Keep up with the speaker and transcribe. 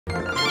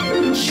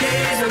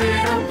She's a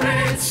little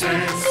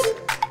princess.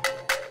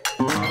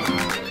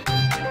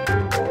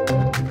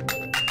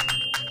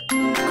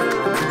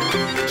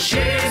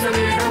 She's a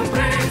little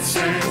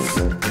princess.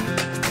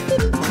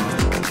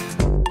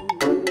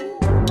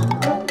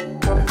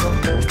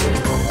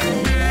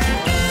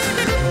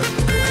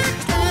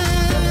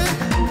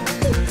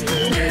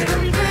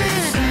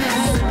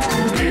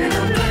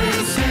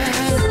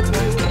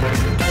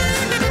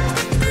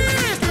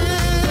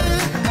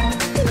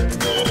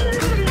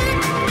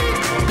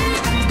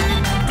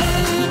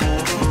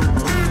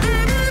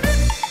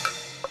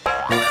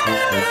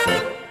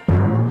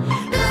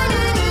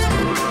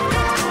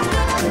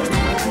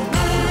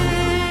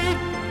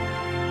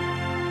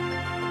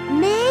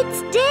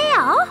 Maid's day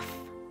off?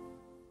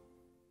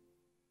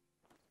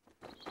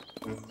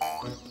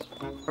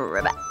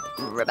 Ribbit,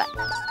 ribbit.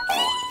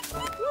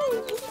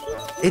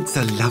 It's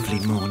a lovely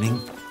morning.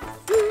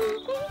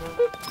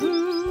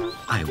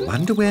 I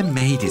wonder where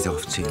Maid is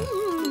off to.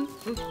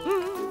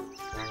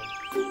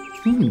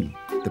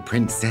 The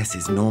princess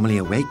is normally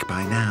awake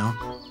by now.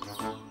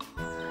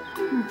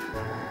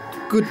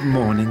 Good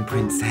morning,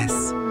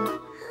 princess.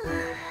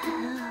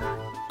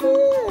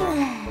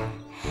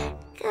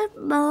 Good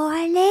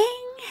morning.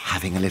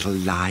 Having a little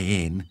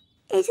lie-in?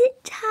 Is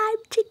it time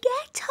to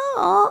get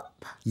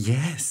up?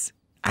 Yes,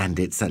 and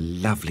it's a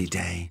lovely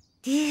day.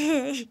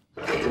 Good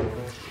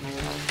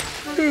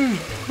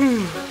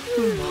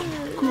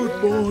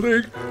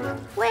morning.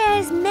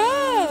 Where's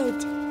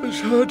Maid? It's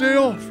her day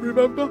off,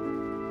 remember?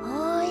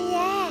 Oh,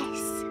 yes.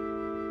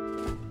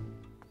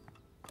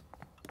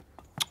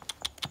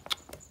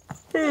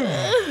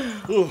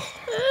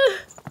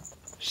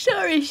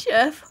 Sorry,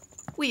 Chef.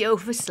 We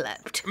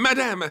overslept.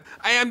 Madame,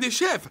 I am the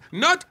chef,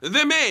 not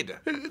the maid.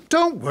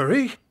 Don't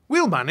worry.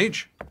 We'll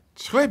manage.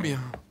 Très bien.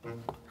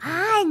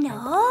 I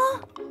know.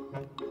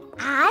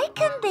 I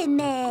can be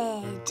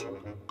Maid.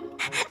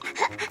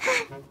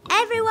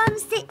 Everyone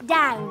sit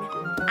down.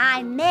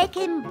 I'm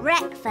making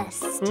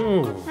breakfast.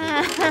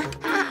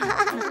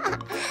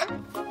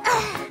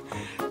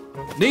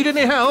 Need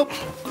any help?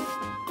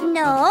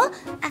 No,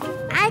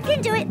 I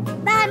can do it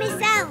by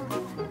myself.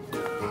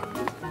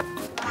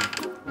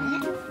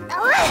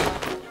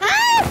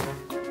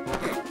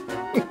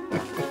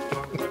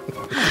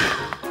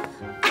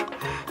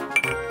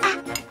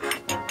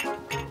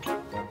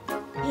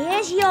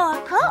 Here's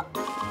your cup.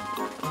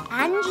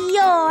 And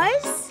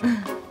yours.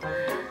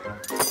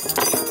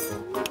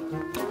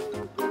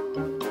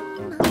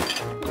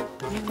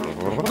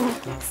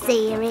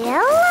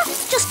 Cereal?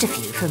 Just a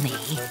few for me.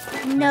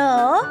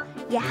 No,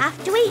 you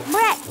have to eat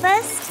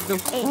breakfast.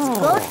 It's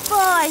good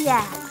for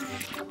you.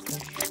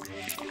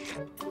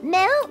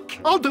 Milk?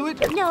 I'll do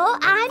it. No,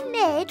 I'm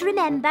Maid,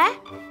 remember?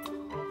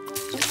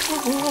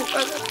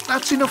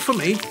 That's enough for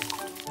me.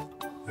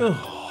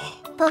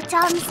 Put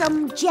on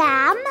some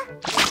jam.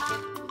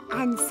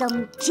 And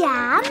some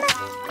jam.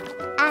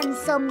 And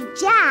some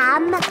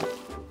jam.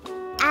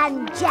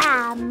 And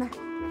jam.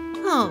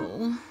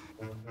 Oh.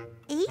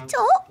 Eat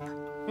up.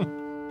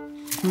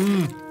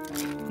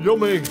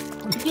 Yummy.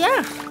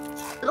 Yeah.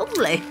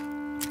 Lovely.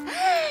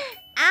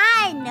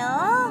 I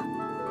know.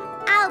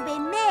 I'll be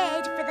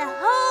Maid for the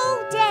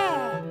whole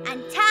day and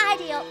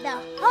tidy up the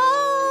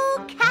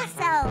whole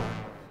castle.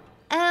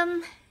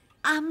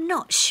 I'm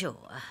not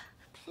sure.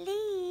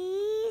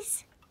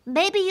 Please?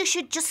 Maybe you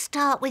should just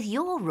start with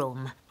your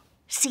room.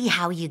 See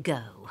how you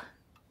go.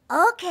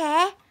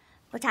 OK,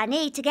 but I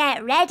need to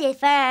get ready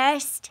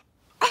first.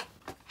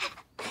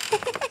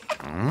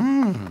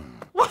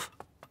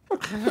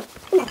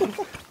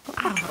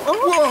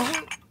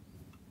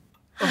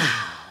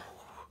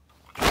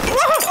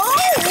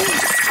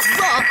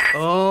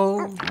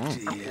 Oh,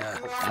 dear.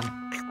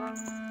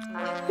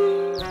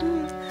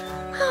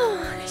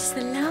 Oh, it's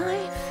the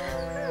life.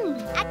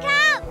 I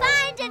can't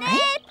find an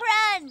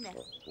apron.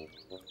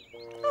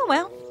 Oh,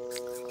 well.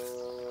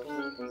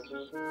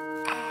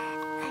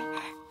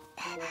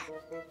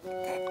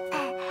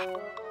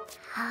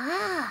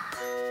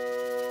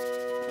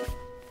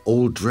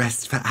 All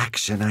dressed for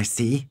action, I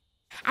see.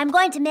 I'm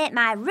going to make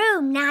my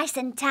room nice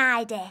and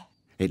tidy.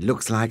 It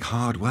looks like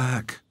hard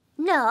work.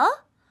 No,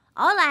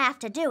 all I have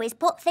to do is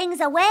put things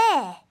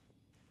away.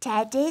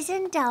 Teddies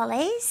and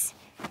dollies,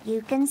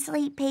 you can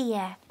sleep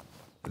here.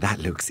 That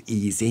looks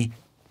easy.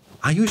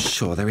 Are you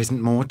sure there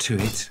isn't more to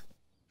it?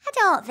 I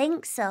don't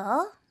think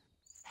so.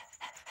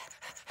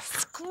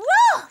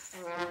 Scruff!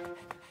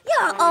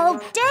 You're all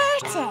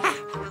dirty.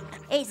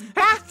 It's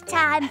bath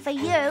time for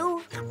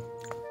you.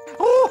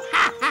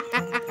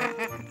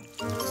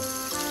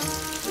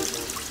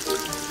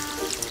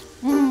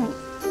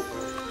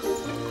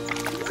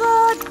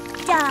 Good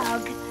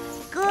dog.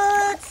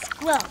 Good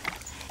scruff.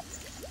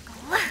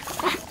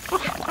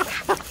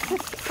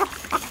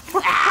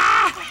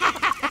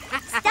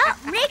 Stop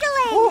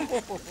wriggling.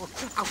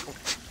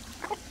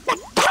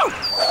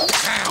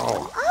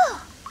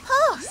 Oh,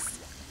 Puss,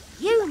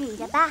 you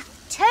need a bath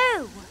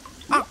too.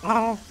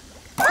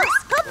 Puss,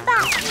 come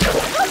back.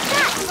 Come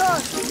back,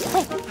 Puss.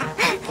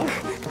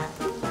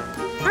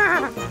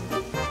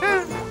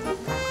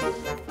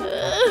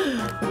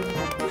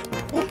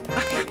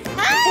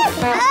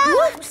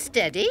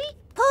 Steady.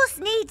 Puss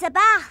needs a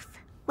bath.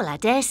 Well, I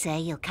dare say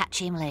you'll catch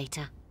him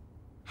later.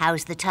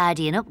 How's the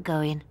tidying up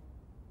going?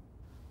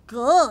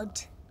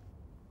 Good.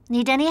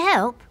 Need any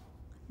help?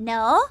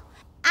 No,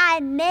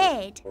 I'm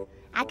Maid.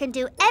 I can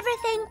do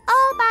everything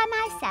all by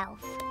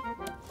myself.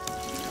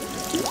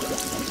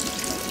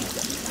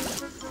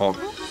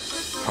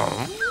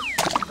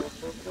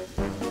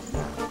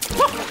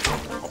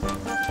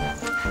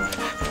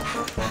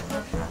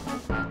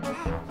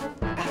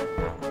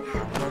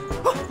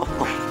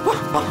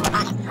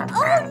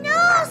 Oh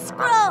no,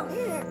 Scruff!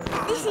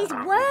 This is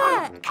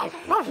work,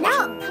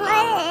 not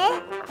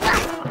play.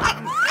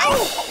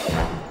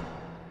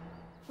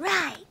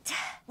 Right,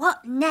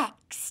 what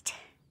next?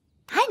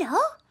 I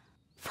know.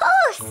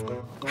 Puss!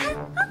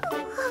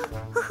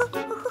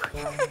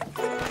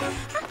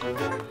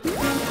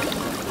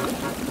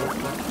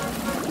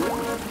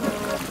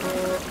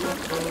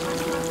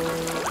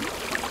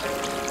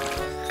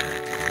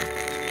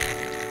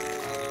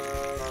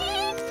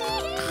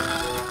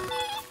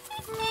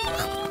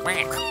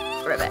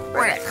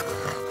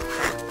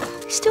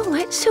 Still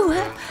wet, still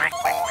wet.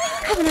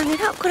 Haven't hung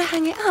it up, gotta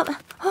hang it up.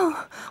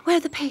 Oh, where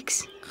are the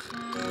pigs?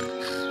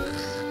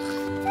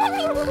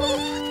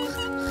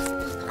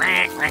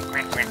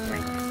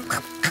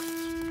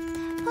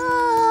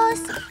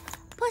 Puss!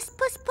 Puss,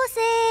 puss,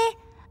 pussy!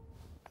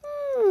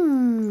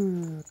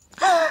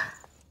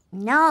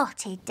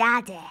 Naughty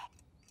Daddy.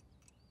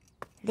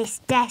 This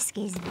desk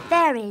is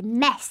very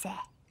messy.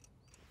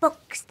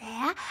 Books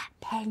there,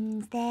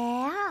 pens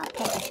there,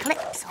 paper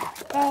clips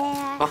off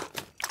there.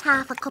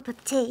 Half a cup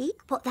of tea,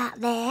 put that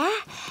there.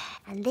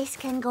 And this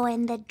can go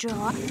in the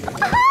drawer.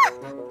 Ah!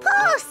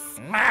 Puss!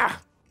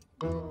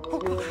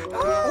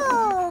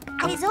 Oh,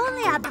 it's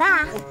only a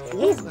bath.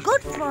 It's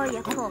good for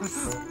you,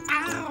 Puss.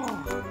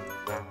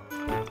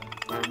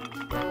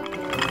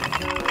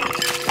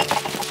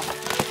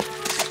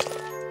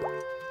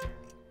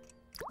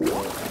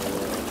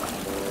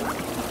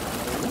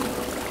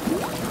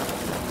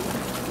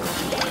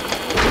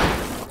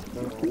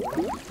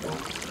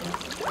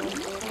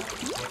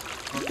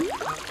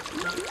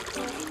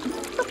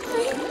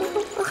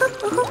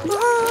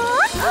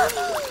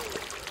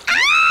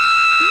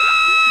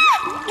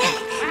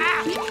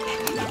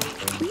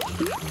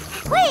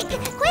 Quick,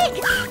 quick!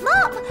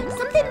 Mop!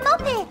 Something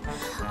moppy!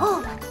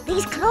 Oh,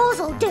 these claws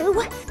will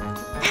do.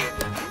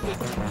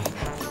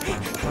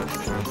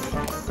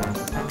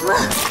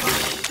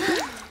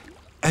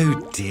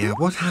 Oh dear,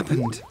 what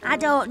happened? I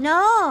don't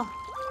know.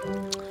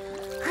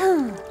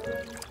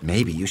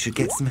 Maybe you should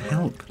get some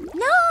help.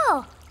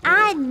 No,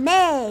 I'm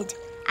Maid.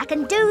 I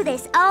can do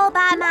this all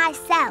by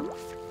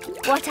myself.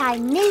 What I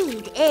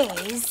need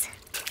is...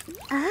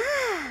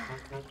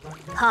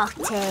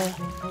 potty.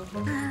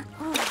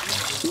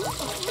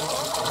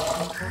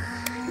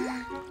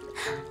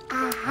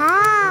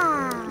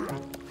 Aha!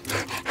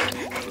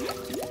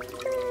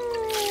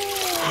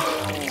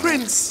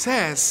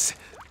 Princess,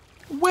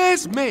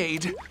 where's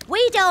Maid?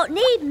 We don't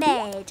need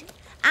Maid.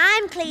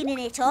 I'm cleaning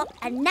it up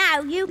and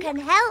now you can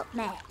help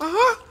me.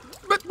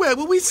 But where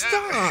will we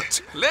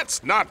start?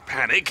 Let's not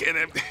panic.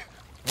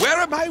 Where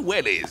are my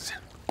wellies?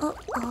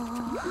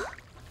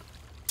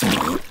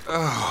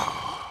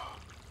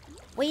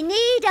 We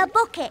need a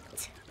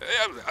bucket.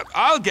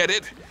 I'll get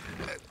it.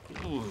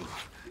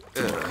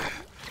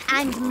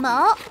 And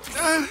mops.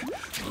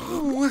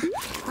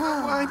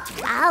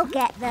 I'll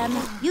get them.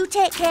 You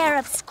take care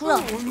of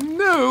Scruff. Oh,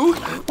 no.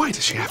 Why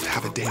does she have to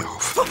have a day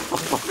off?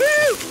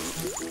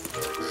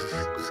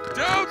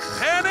 Don't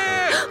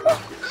panic!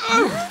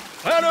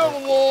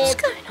 What's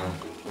going on?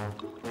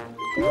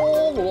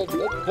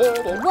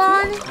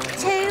 1,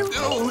 2,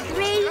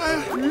 3,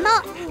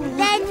 mop,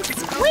 then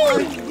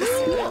squeeze.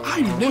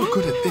 I'm no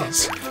good at this.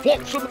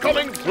 Flotsam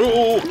coming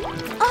through.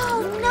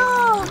 Oh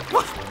no,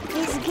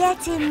 it's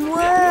getting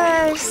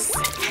worse.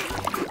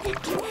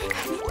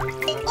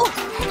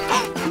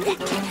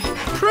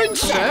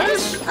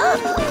 Princess?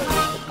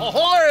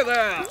 Ahoy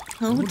there!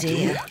 Oh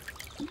dear.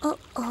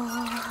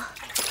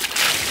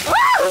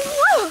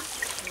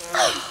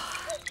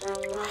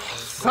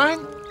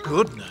 Thank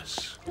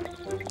goodness.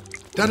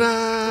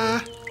 Ta-da!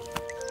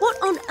 What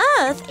on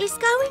earth is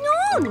going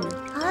on?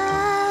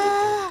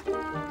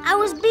 I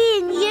was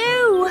being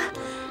you,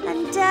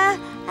 and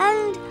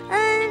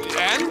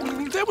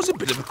And there was a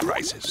bit of a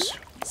crisis.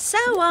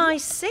 So I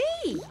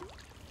see.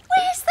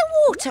 Where's the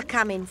water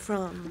coming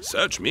from?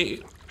 Search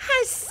me.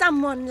 Has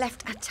someone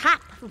left a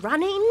tap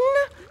running?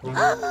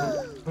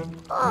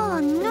 oh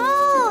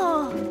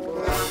no.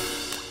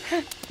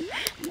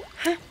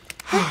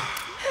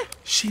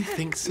 She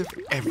thinks of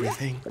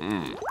everything.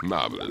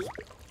 Marvellous.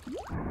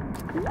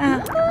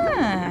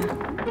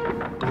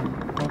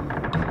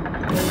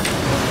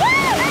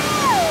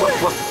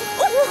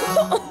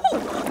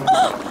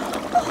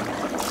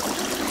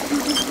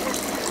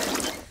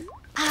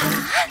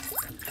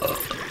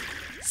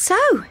 So,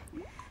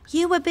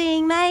 you were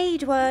being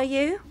made, were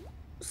you?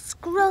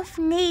 Scruff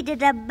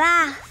needed a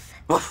bath.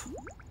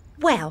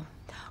 Well,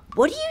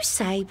 what do you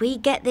say we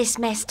get this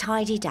mess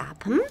tidied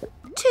up,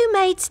 2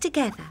 maids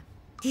together?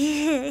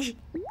 Oh,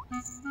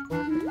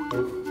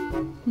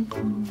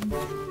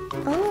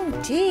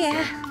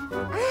 dear.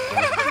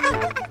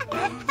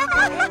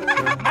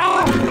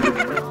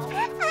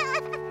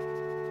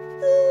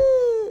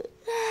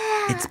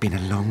 It's been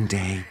a long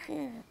day.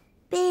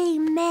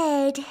 Being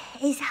maid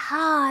is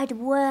hard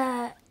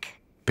work.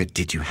 But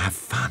did you have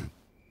fun?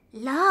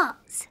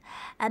 Lots.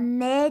 And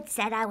Maid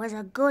said I was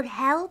a good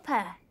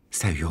helper.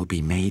 So you'll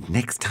be maid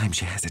next time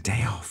she has a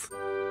day off.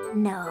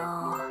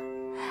 No,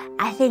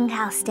 I think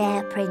I'll stay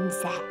a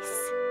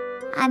princess.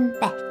 I'm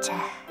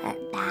better at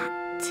that.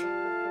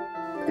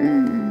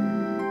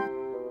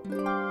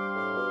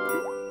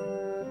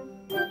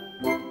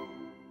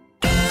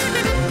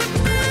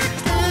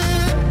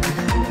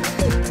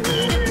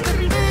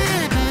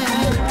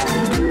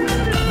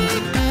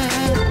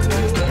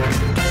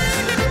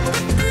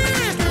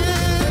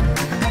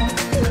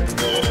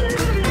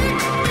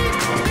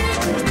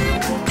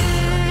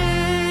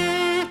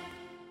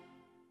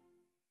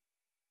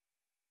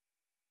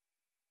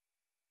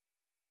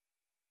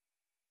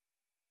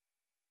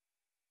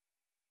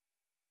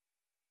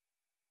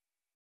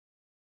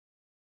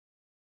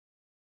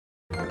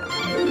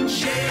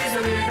 She's a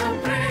little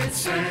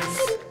princess.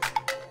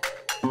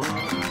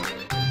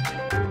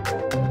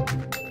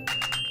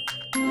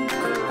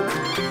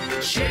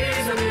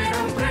 She's a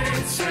little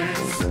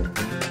princess.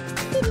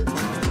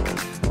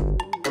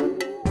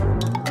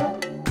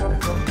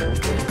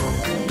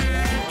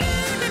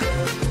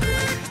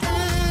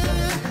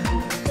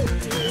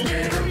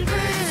 Little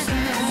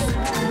princess,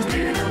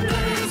 little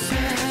princess.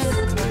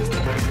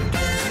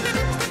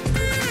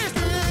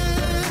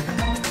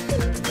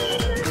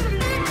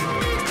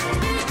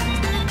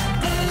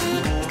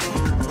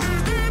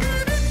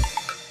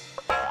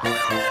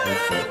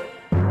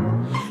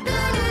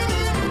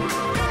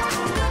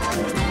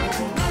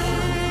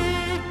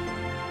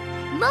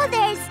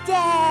 Mother's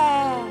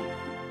Day!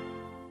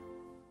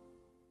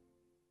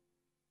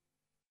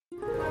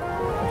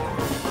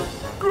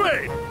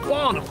 Great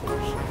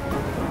barnacles.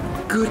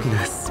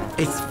 Goodness,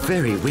 it's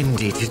very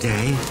windy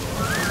today.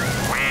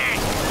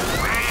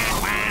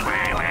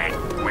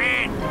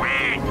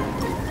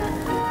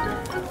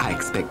 I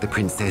expect the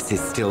princess is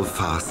still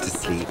fast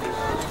asleep.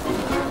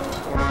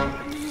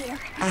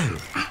 Oh,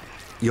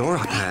 you're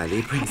up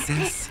early,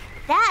 princess.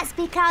 That's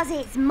because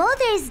it's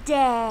Mother's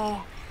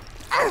Day.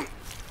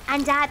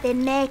 And I've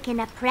been making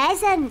a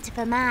present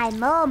for my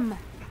mum.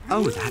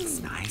 Oh, that's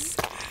nice.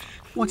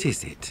 What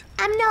is it?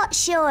 I'm not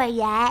sure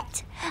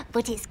yet,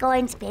 but it's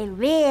going to be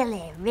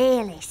really,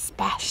 really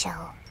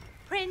special.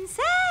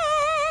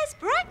 Princess,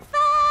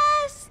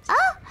 breakfast!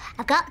 Oh,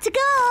 I've got to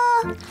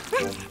go.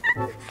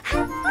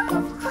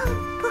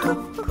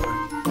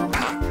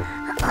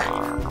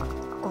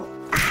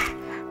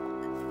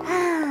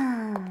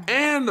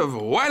 And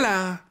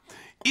voila!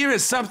 Here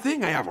is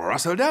something I have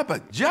rustled up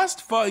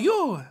just for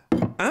you.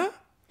 Huh?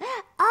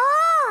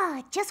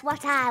 Oh, just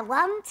what I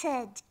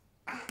wanted.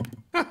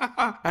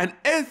 An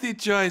healthy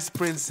choice,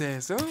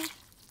 princess, huh?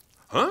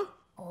 Huh?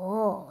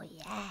 Oh,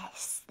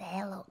 yes,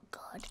 they look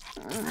good.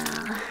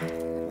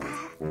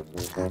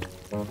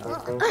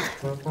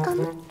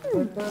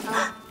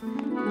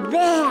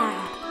 There.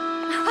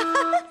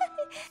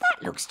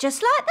 That looks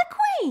just like the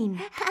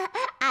Queen.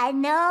 I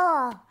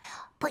know,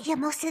 but you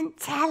mustn't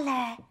tell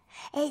her.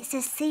 It's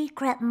a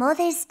secret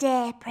Mother's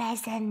Day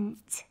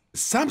present.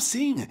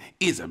 Something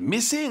is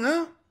missing,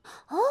 huh?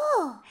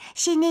 Oh,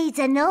 she needs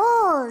a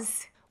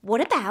nose.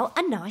 What about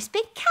a nice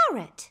big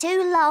carrot?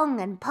 Too long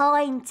and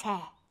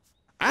pointy.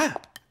 Ah,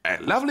 a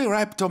lovely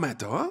ripe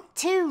tomato, huh?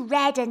 Too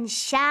red and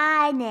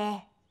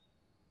shiny.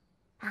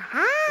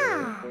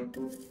 Aha!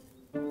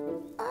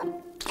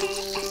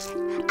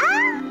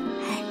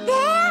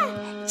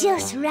 There!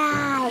 Just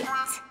right.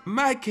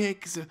 My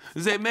cakes,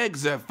 they make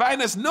the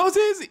finest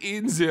noses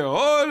in the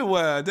whole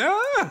world,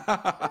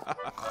 huh?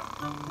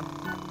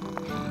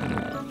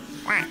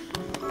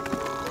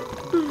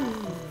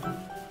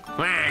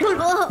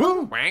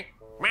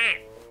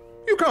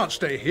 You can't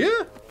stay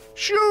here.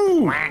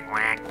 Shoo!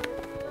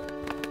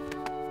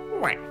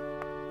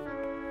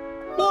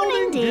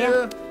 Morning,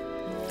 dear.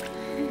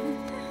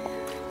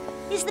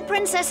 Is the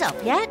princess up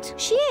yet?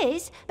 She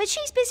is, but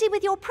she's busy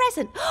with your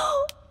present.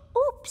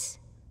 Oops.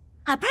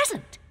 A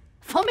present?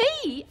 For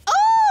me?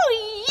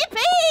 Oh,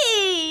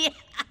 yippee!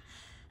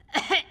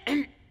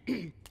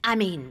 I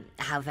mean,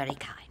 how very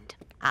kind.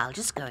 I'll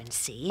just go and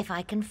see if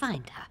I can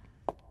find her.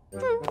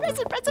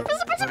 Present, present,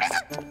 present, present,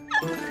 present!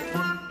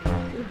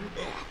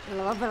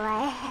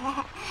 Lovely.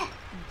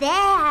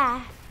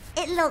 There.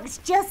 It looks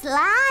just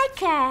like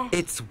her.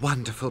 It's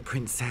wonderful,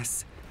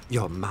 princess.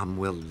 Your mum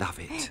will love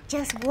it.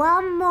 Just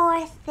one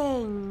more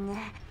thing.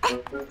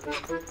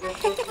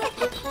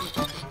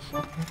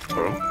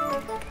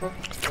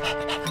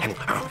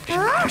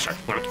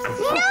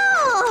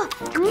 No!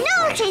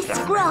 Naughty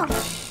Scruff!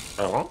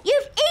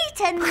 You've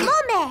eaten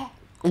Mummy!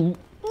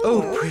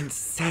 Oh,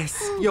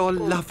 princess, your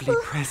lovely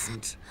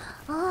present.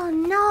 Oh,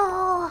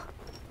 no.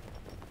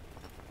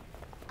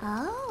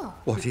 Oh.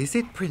 What is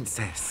it,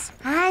 Princess?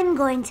 I'm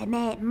going to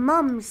make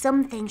Mum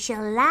something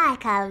she'll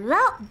like a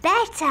lot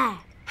better.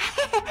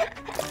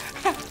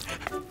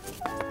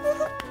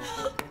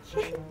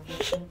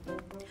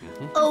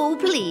 Oh,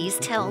 please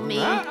tell me.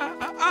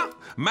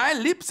 My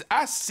lips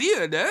are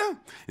sealed, eh?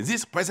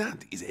 This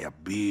present is a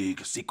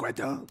big secret,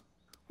 huh?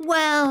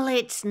 Well,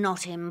 it's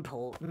not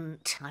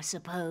important, I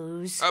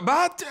suppose.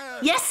 But...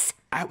 Yes!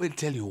 I will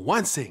tell you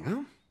one thing,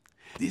 huh?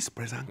 This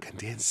present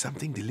contains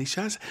something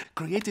delicious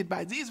created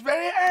by these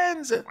very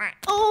hands.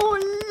 Oh,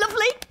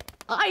 lovely.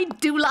 I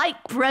do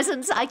like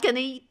presents I can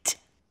eat.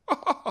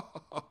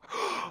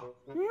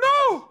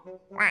 No!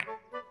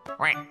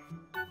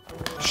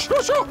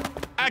 Shoo, shoo!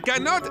 I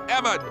cannot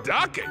have a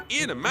duck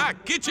in my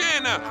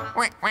kitchen.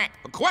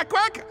 Quack,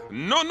 quack.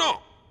 No,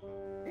 no.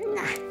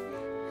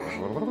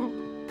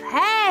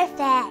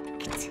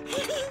 Perfect.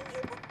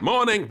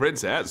 Morning,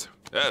 Princess.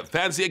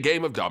 Fancy a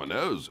game of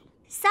dominoes?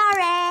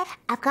 Sorry,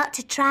 I've got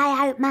to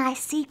try out my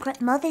secret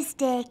Mother's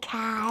Day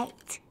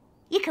kite.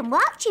 You can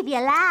watch if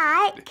you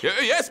like.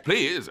 Yes,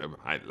 please.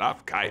 I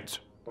love kites.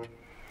 It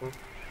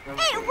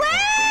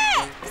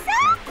works!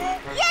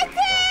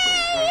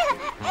 Yippee!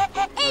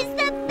 It's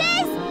the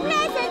best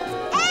present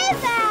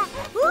ever!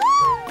 Woo!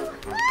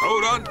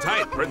 Hold on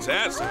tight,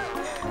 Princess.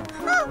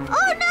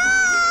 Oh no!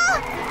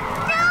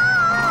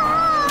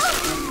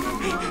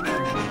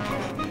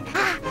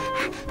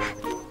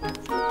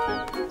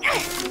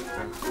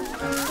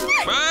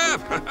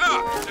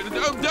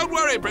 Don't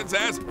worry,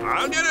 Princess.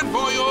 I'll get it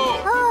for you.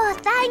 Oh,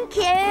 thank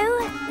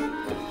you.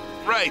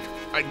 Right.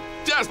 I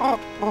just...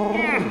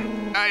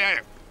 I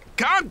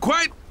can't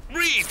quite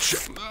reach.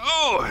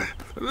 Oh,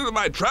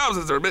 my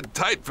trousers are a bit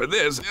tight for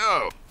this.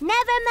 Oh.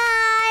 Never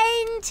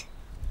mind.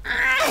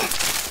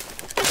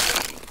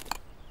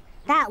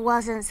 That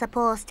wasn't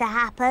supposed to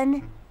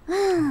happen.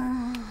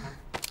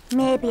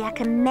 Maybe I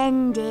can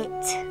mend it.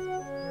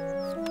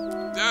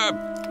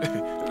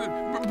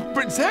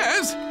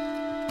 Princess?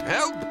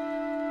 Help?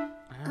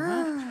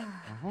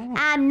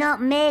 I'm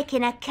not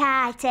making a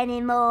kite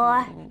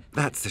anymore.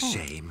 That's a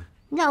shame.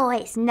 No,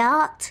 it's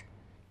not.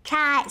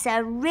 Kites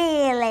are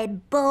really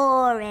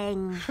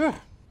boring. Oh,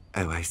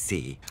 I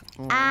see.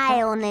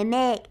 I only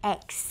make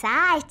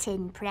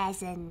exciting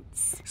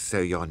presents. So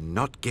you're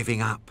not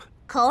giving up?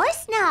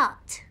 Course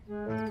not.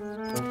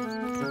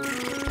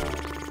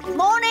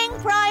 Morning,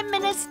 Prime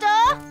Minister.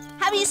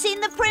 Have you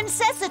seen the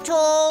princess at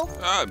all?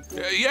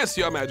 Yes,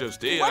 Your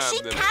Majesty. Was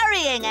she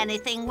carrying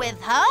anything with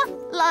her?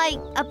 Like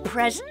a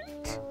present?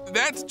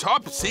 That's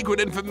top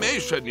secret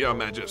information, Your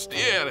Majesty.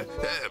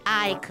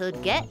 I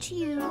could get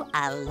you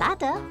a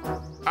ladder.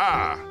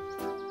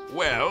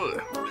 Well,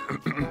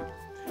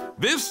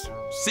 this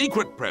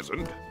secret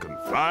present can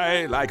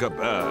fly like a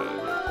bird.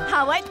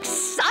 How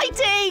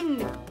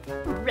exciting!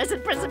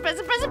 Present.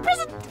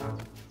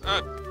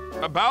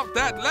 About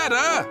that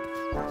ladder.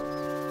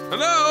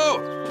 Hello?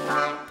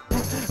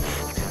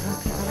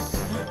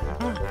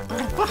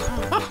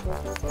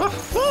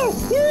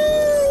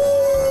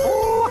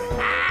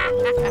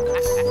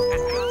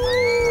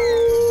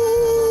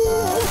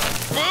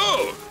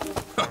 Oh!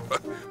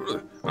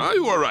 Are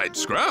you all right,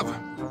 Scrub?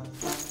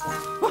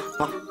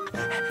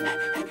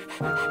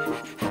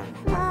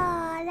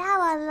 Oh, that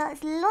one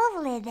looks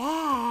lovely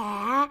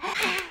there.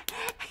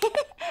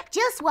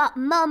 Just what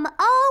Mum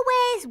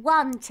always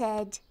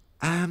wanted.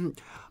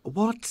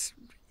 What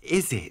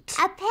is it?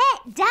 A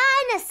pet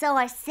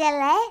dinosaur,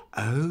 silly.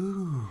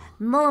 Oh.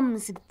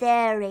 Mum's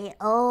very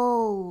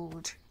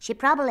old. She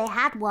probably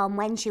had one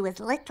when she was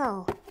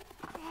little.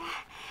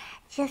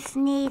 Just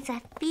needs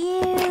a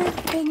few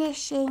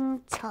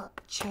finishing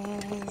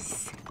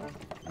touches.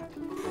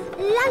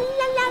 La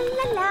la la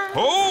la la.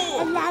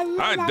 Oh! La,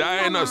 la, A la,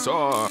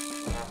 dinosaur!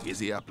 Is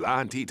he a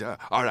plant eater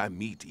or a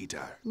meat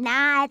eater?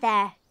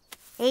 Neither.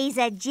 He's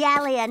a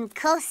jelly and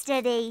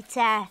custard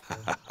eater.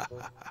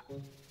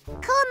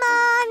 Come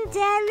on,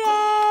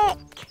 Derek.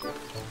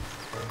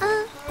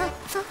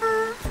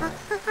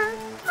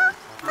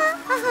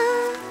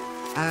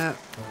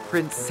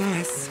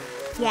 Princess?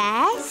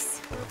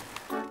 Yes?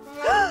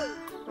 Derek!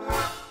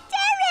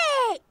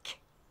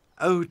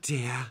 Oh,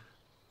 dear.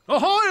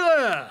 Ahoy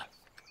there!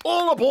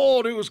 All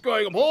aboard who's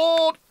going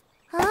aboard!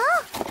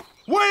 Huh?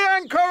 We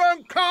anchor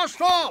and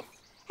cast off!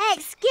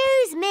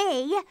 Excuse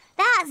me,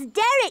 that's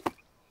Derek.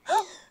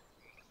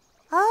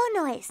 Oh,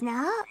 no, it's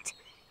not.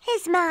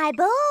 It's my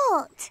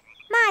boat.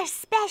 My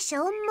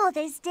special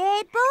Mother's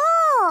Day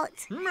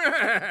boat.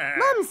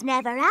 Mum's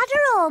never had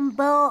her own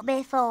boat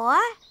before.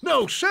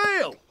 No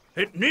sail!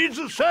 It needs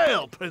a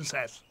sail,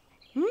 Princess.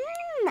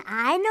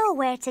 I know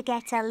where to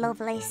get a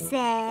lovely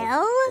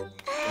sail.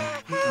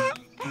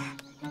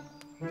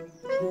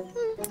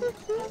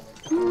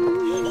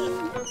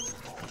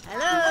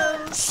 Hello.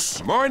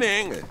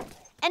 Morning.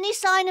 Any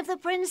sign of the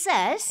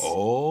princess?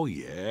 Oh,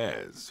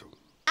 yes.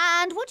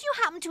 And would you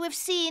happen to have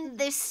seen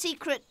this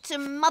secret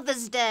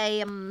Mother's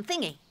Day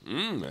thingy?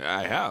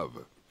 I have.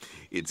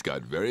 It's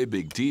got very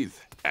big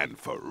teeth and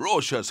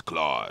ferocious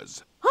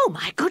claws. Oh,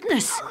 my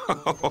goodness.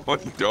 Oh,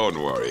 don't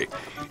worry.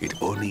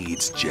 It only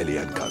eats jelly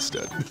and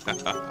custard.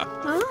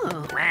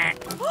 Oh.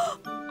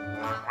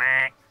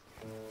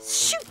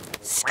 Shoot!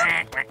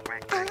 Stop!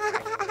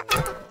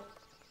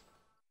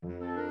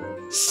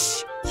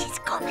 Shh, he's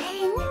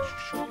coming.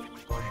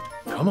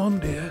 Come on,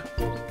 dear.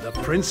 The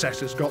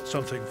princess has got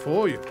something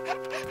for you.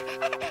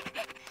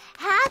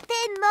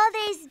 Happy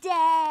Mother's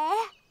Day.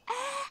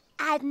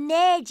 I've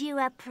made you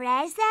a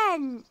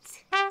present.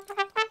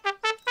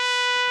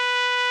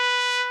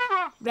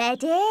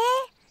 Ready?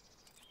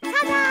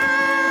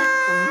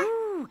 Ta-da!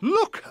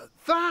 Look at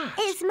that!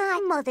 It's my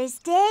Mother's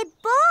Day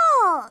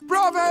book.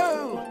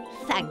 Bravo!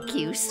 Thank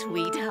you,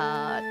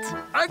 sweetheart.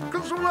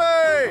 Anchors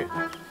away!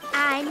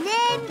 I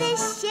named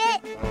this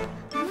ship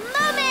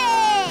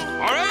Mummy.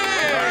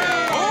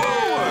 Hooray!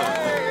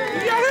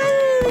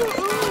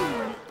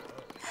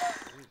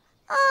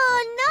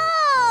 Oh, no!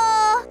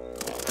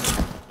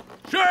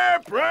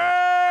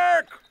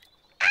 Shipwreck!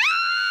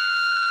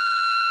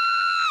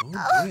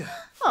 Oh, dear.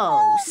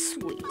 Oh,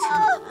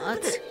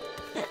 sweetheart.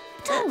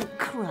 Don't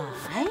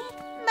cry.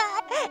 My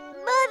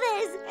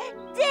Mother's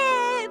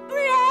Day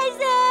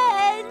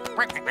present.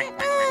 But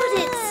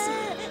it's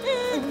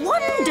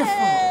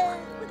wonderful.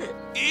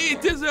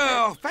 It is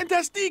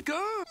fantastic,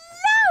 huh?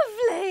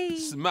 Lovely.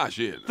 Smash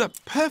it. The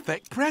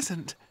perfect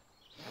present.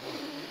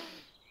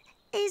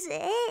 Is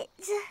it?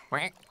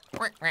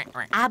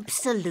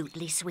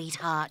 Absolutely,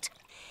 sweetheart.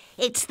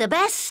 It's the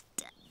best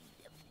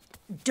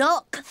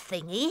duck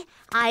thingy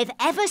I've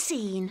ever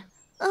seen.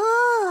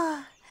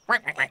 Oh,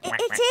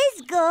 it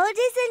is good,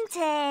 isn't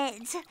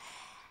it?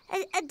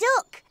 A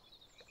duck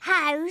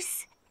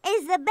house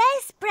is the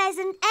best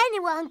present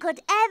anyone could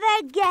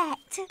ever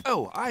get.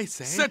 Oh, I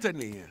say.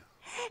 Certainly.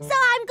 So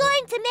I'm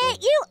going to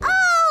make you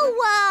all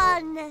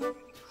one.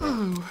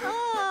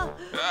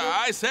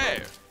 I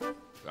say.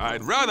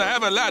 I'd rather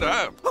have a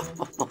ladder.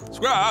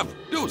 Scrub,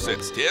 do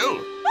sit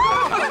still.